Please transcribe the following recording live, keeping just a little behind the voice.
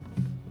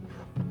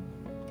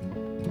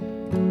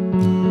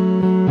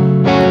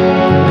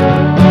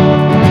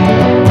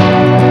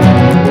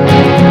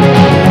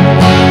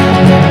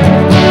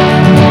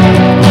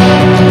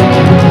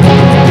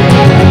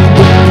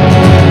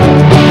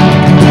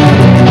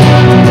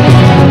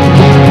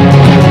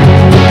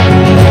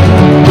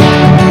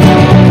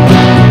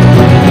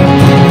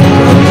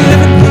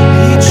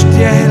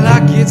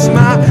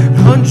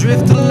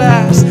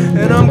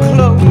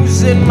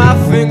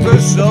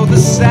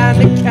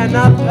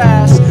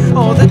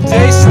Oh, the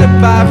days slip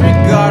by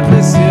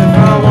regardless if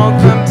I want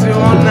them to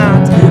or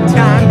not.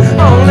 Time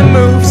only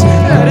moves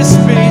at a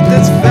speed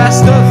that's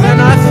faster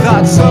than I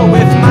thought. So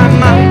if my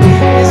mind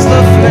is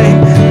the flame,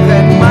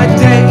 then my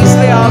days,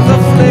 they are the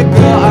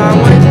flicker. I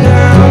went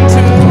down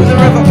to the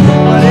river,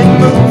 but it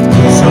moved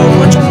so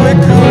much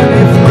quicker. And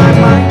if my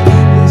mind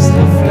is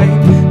the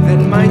flame,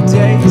 then my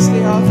days,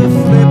 they are the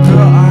flicker.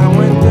 I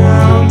went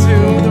down to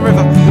the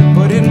river,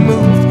 but it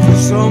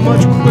moved so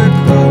much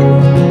quicker.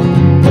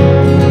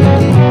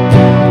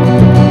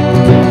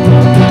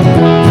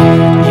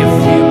 You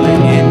feel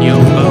it in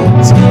your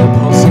bones,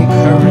 pulsing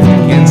current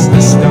against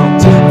the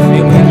stones,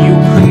 feeling you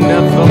could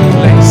never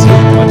place.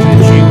 What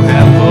did you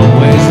have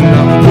always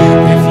known?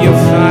 If you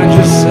find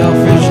yourself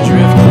as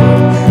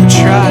driftwood,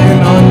 try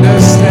and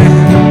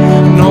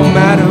understand. No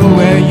matter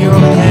where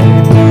you're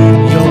headed,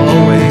 you'll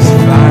always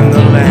find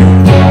the land.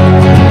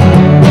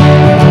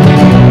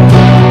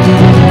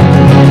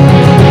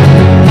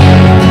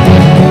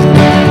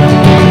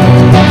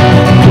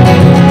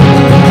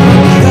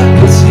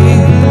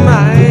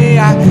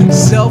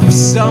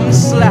 Some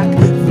slack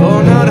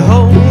for not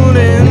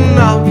holding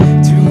on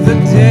to the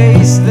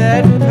days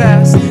that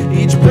pass.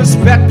 Each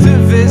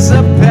perspective is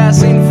a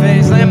passing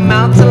phase. They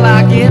mount till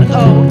I get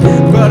old,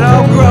 but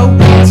I'll grow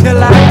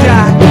till I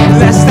die,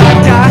 lest I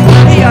die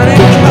young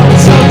and cold.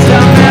 So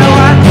tell me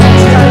why,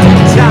 tell you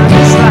time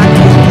is like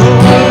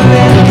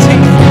pulling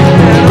teeth,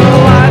 and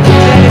why the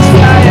days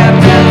fly at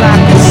me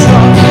like a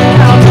sword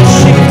out the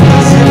sheath.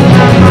 'Cause in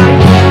my mind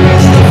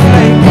is the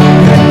flame,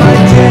 and my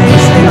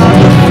days, they are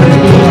the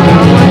flicker.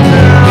 I went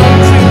down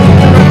to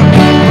the river,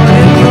 but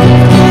it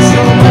moved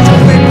so much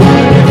quicker.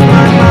 If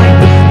my mind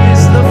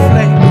is the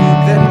flame,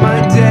 then my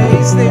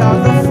days, they are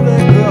the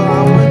flicker.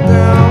 I went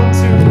down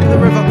to the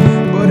river,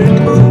 but it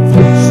moved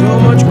so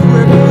much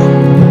quicker.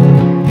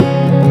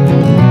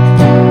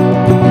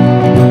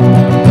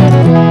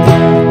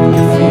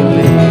 You feel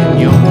it in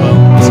your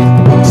bones,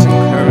 pulsing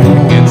current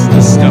against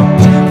the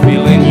stones,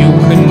 feeling you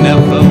could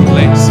never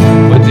place.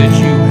 What did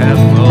you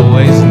have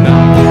always